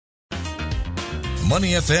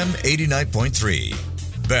Money FM 89.3.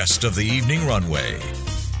 Best of the evening runway.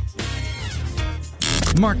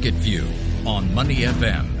 Market View on Money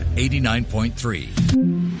FM 89.3.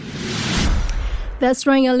 That's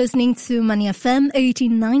right, you're listening to Money FM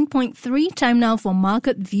 89.3. Time now for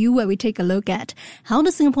Market View, where we take a look at how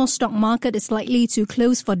the Singapore stock market is likely to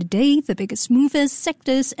close for the day, the biggest movers,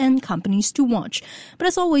 sectors and companies to watch. But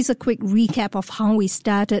as always, a quick recap of how we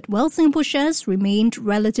started. Well, Singapore shares remained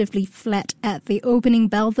relatively flat at the opening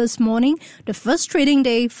bell this morning, the first trading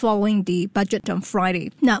day following the budget on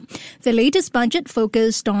Friday. Now, the latest budget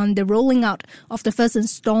focused on the rolling out of the first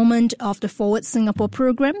installment of the Forward Singapore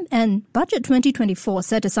program, and Budget 2024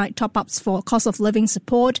 set aside top-ups for cost of living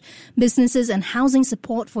support, businesses and housing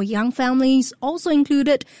support for young families, also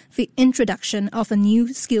included the introduction of a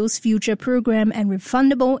new Skills Future program and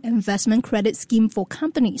refundable investment credit scheme for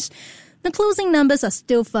companies. The closing numbers are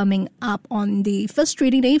still firming up on the first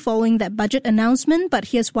trading day following that budget announcement, but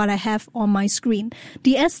here's what I have on my screen.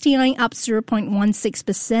 The STI up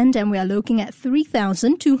 0.16%, and we are looking at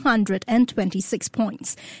 3,226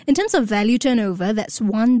 points. In terms of value turnover, that's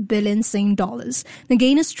 1 billion Sing dollars. The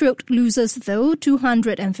gainers trailed losers, though,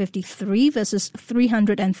 253 versus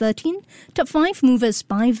 313. Top 5 movers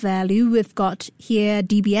by value, we've got here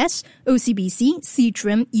DBS, OCBC,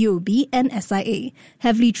 Seatrim, UOB, and SIA.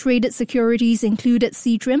 Heavily traded securities included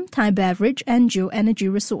Seatrim, Thai Beverage, and Geo Energy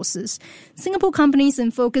Resources. Singapore companies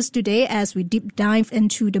in focus today as we deep dive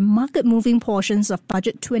into the market-moving portions of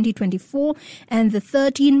Budget 2024 and the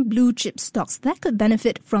 13 blue-chip stocks that could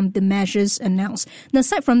benefit from the measures announced. Now,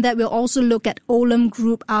 aside from that, we'll also look at Olam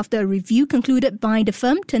Group after a review concluded by the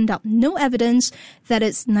firm turned up no evidence that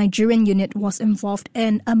its Nigerian unit was involved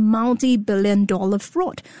in a multi-billion-dollar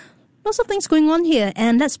fraud. Lots of things going on here,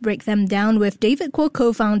 and let's break them down with David Kuo,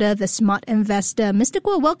 co-founder, The Smart Investor. Mr.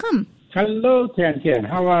 Kuo, welcome. Hello, Tian.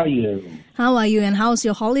 How are you? How are you, and how's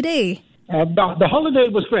your holiday? The holiday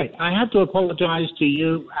was great. I had to apologize to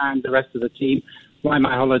you and the rest of the team why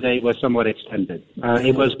my holiday was somewhat extended.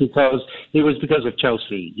 It was because of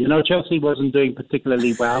Chelsea. You know, Chelsea wasn't doing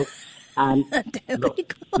particularly well. And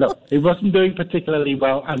look, it wasn't doing particularly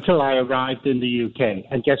well until I arrived in the UK.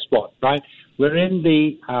 And guess what, right? We're in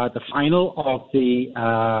the final of the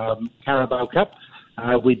Carabao Cup.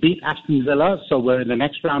 We beat Aston Villa, so we're in the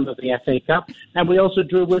next round of the FA Cup. And we also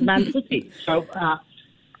drew with Man City. So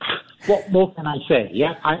what more can I say?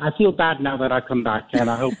 Yeah, I feel bad now that I come back,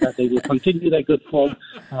 and I hope that they will continue their good form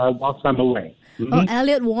whilst I'm away. Mm-hmm. Oh,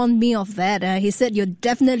 Elliot warned me of that. He said you'd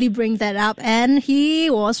definitely bring that up, and he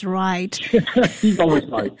was right. He's always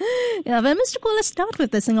right. Yeah, but Mr. Kuo, let's start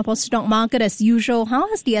with the Singapore stock market as usual. How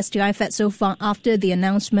has the STI fared so far after the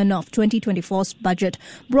announcement of 2024's budget?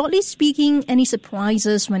 Broadly speaking, any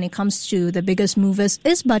surprises when it comes to the biggest movers?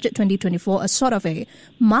 Is Budget 2024 a sort of a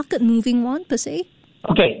market-moving one, per se?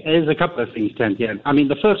 Okay, there's a couple of things, Tian. I mean,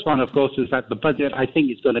 the first one, of course, is that the budget, I think,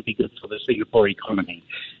 is going to be good for the Singapore economy.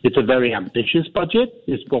 It's a very ambitious budget.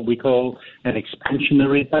 It's what we call an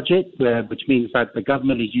expansionary budget, which means that the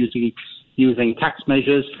government is using tax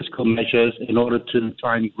measures, fiscal measures, in order to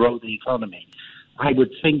try and grow the economy. I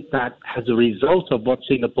would think that as a result of what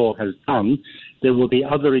Singapore has done, there will be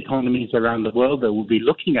other economies around the world that will be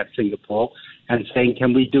looking at Singapore and saying,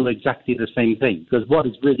 can we do exactly the same thing? Because what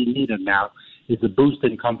is really needed now is a boost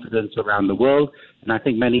in confidence around the world. And I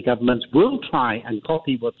think many governments will try and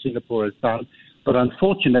copy what Singapore has done. But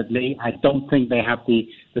unfortunately, I don't think they have the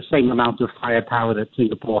same amount of firepower that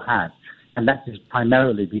Singapore has. And that is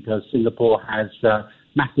primarily because Singapore has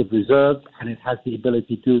massive reserves and it has the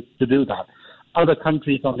ability to do that. Other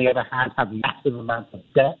countries, on the other hand, have massive amounts of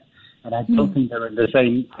debt. And I don't think they're in the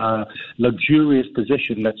same luxurious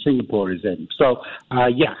position that Singapore is in. So, I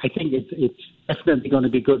think it's definitely going to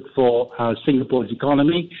be good for Singapore's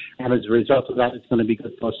economy. And as a result of that, it's going to be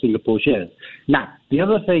good for Singapore shares. Now, the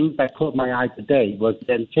other thing that caught my eye today was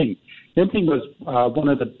Yen Ting. Yen Ting was one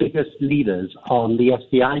of the biggest leaders on the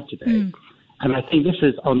STI today. And I think this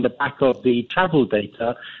is on the back of the travel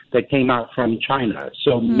data that came out from China.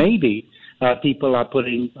 So maybe people are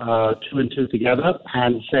putting two and two together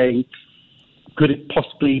and saying, could it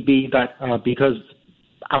possibly be that because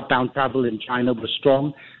outbound travel in China was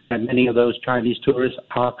strong, and many of those Chinese tourists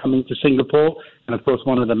are coming to Singapore? And, of course,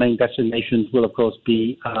 one of the main destinations will, of course,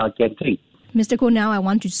 be Genting. Mr. Kuo, now I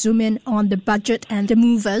want to zoom in on the budget and the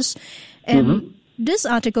movers. This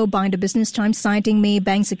article by the Business Times citing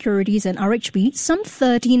Maybank Securities and RHB, some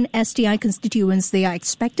 13 STI constituents, they are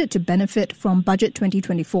expected to benefit from Budget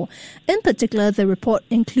 2024. In particular, the report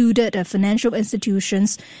included financial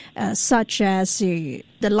institutions such as the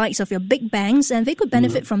likes of your big banks, and they could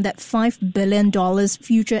benefit from that $5 billion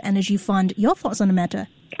future energy fund. Your thoughts on the matter?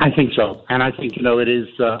 I think so. And I think, it is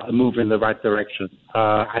a move in the right direction.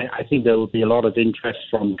 I think there will be a lot of interest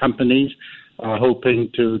from companies hoping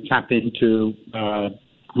to tap into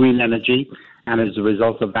green energy. And as a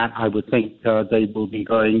result of that, I would think they will be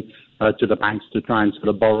going to the banks to try and sort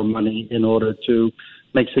of borrow money in order to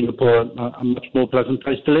make Singapore a much more pleasant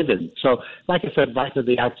place to live in. So, like I said right at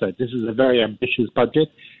the outset, this is a very ambitious budget.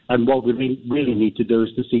 And what we really need to do is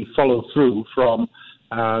to see follow through from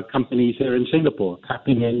companies here in Singapore,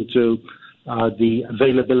 tapping into the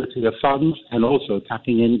availability of funds and also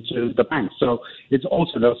tapping into the banks. So it's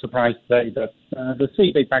also no surprise today that the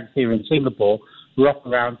three big banks here in Singapore were up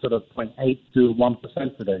around sort of 0.8 to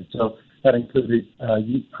 1% today. So that included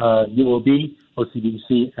UOB,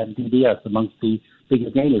 OCBC and DBS amongst the bigger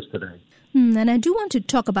gainers today. And I do want to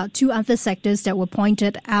talk about two other sectors that were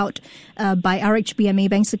pointed out by RHB and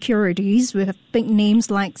Maybank Securities. We have big names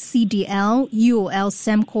like CDL, UOL,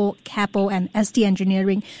 Semcor, Capo, and ST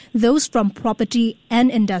Engineering. Those from property and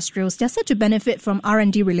industrials, they're said to benefit from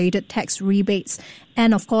R&D-related tax rebates.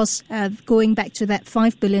 And, of course, going back to that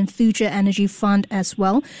 5 billion future energy fund as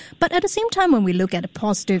well. But at the same time, when we look at the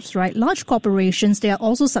positives, right, large corporations, they are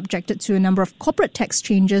also subjected to a number of corporate tax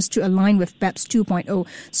changes to align with BEPS 2.0.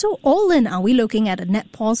 So all in, are we looking at a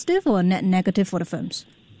net positive or a net negative for the firms?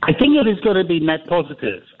 I think it is going to be net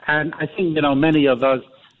positive. And I think, many of us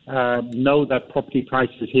know that property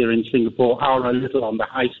prices here in Singapore are a little on the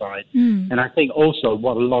high side. And I think also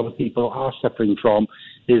what a lot of people are suffering from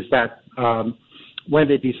is that when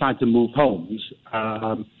they decide to move homes,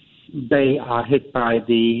 they are hit by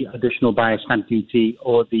the additional buyer stamp duty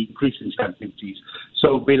or the increase in stamp duties.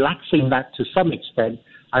 So relaxing that to some extent,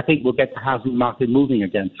 I think will get the housing market moving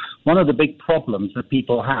again. One of the big problems that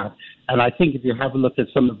people have, and I think if you have a look at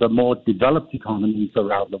some of the more developed economies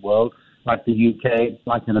around the world, like the UK,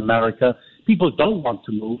 like in America, people don't want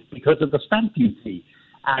to move because of the stamp duty.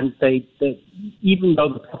 And they even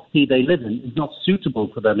though the property they live in is not suitable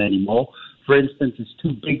for them anymore, for instance, it's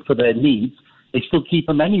too big for their needs, they still keep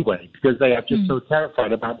them anyway because they are just so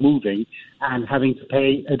terrified about moving and having to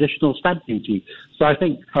pay additional stamp duty. So I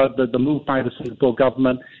think the move by the Singapore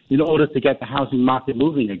government in order to get the housing market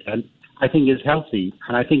moving again, I think is healthy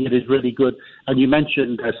and I think it is really good. And you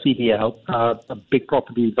mentioned CDL, a big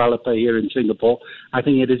property developer here in Singapore. I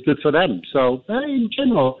think it is good for them. So in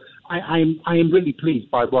general, I am really pleased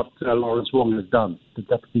by what Lawrence Wong has done, the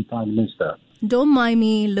Deputy Prime Minister. Don't mind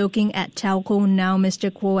me looking at telco now,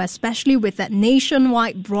 Mr. Kuo, especially with that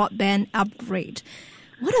nationwide broadband upgrade.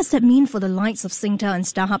 What does that mean for the likes of Singtel and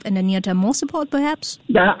StarHub in the near term? More support, perhaps?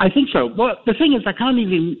 Yeah, I think so. Well, the thing is, I can't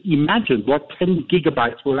even imagine what 10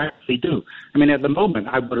 gigabytes will actually do. I mean, at the moment,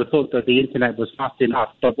 I would have thought that the internet was fast enough,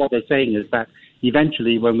 but what they're saying is that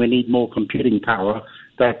eventually, when we need more computing power,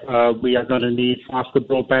 that we are going to need faster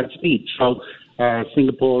broadband speed. So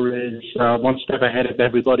Singapore is one step ahead of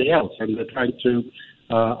everybody else, and they're trying to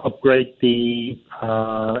upgrade the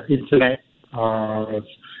internet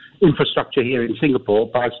infrastructure here in Singapore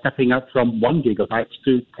by stepping up from 1 gigabyte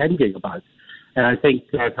to 10 gigabytes. And I think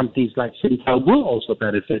companies like Singtel will also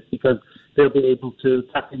benefit because they'll be able to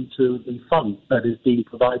tap into the fund that is being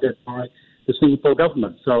provided by the Singapore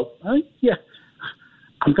government. So,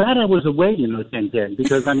 I'm glad I was away, Tian,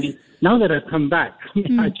 because, now that I've come back,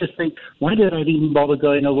 I just think, why did I even bother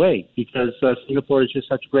going away? Because Singapore is just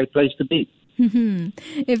such a great place to be.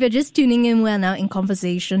 If you're just tuning in, we're now in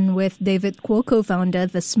conversation with David Kuo, co-founder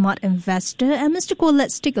of The Smart Investor. And Mr. Kuo,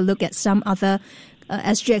 let's take a look at some other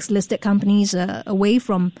SGX-listed companies away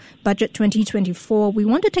from Budget 2024. We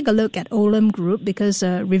want to take a look at Olam Group because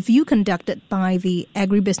a review conducted by the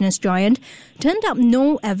agribusiness giant turned up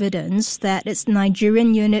no evidence that its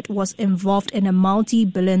Nigerian unit was involved in a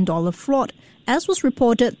multi-billion-dollar fraud, as was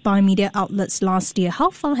reported by media outlets last year.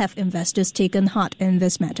 How far have investors taken heart in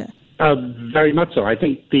this matter? Very much so. I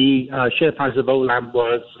think the share price of Olam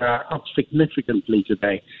was up significantly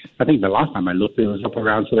today. I think the last time I looked, it was up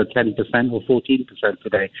around sort of 10% or 14%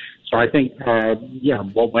 today. So I think,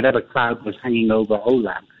 whatever cloud was hanging over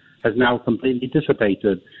Olam has now completely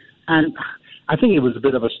dissipated. And I think it was a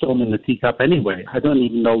bit of a storm in the teacup anyway. I don't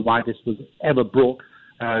even know why this was ever brought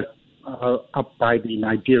up by the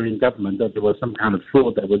Nigerian government, that there was some kind of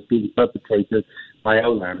fraud that was being perpetrated by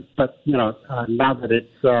Olam. But, now that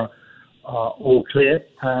it's all clear,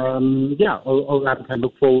 Olam can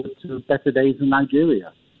look forward to better days in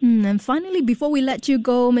Nigeria. And finally, before we let you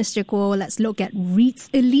go, Mr. Kuo, let's look at REITs.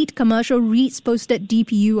 Elite Commercial REITs posted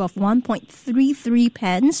DPU of 1.33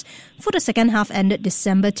 pence for the second half ended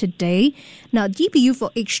December today. Now, DPU for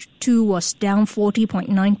H2 was down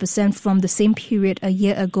 40.9% from the same period a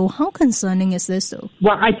year ago. How concerning is this, though?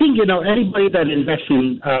 Well, I think, anybody that invests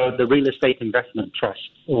in the real estate investment trust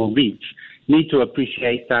or REITs need to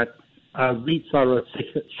appreciate that REITs are a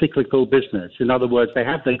cyclical business. In other words, they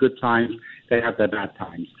have their good times, they have their bad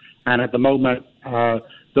times. And at the moment,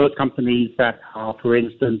 those companies that are, for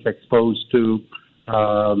instance, exposed to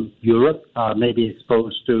Europe, maybe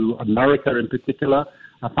exposed to America in particular,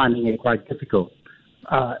 are finding it quite difficult.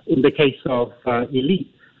 In the case of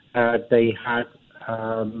Elite, they had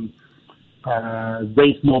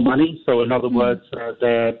raised more money. So in other words,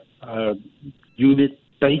 their unit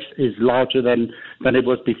base is larger than it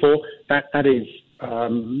was before. That is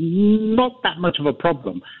not that much of a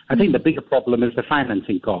problem. I think the bigger problem is the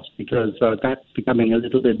financing cost, because that's becoming a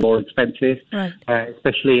little bit more expensive, right.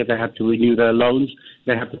 Especially if they have to renew their loans.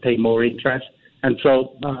 They have to pay more interest. And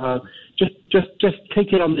so just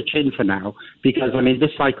take it on the chin for now, because,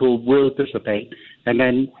 this cycle will dissipate, and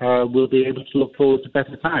then we'll be able to look forward to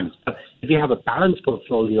better times. But if you have a balanced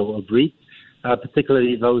portfolio of REITs,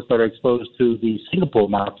 particularly those that are exposed to the Singapore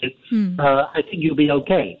market, I think you'll be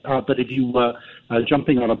okay. But if you were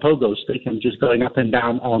jumping on a pogo stick and just going up and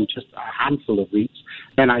down on just a handful of REITs,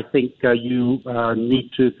 then I think you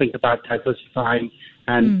need to think about diversifying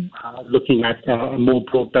and looking at a more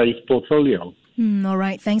broad-based portfolio. All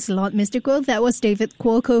right. Thanks a lot, Mr. Kuo. That was David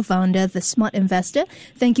Kuo, co-founder of The Smart Investor.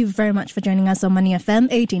 Thank you very much for joining us on Money FM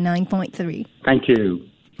 89.3. Thank you.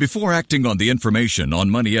 Before acting on the information on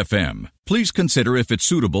Money FM, please consider if it's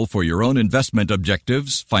suitable for your own investment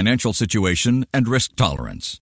objectives, financial situation, and risk tolerance.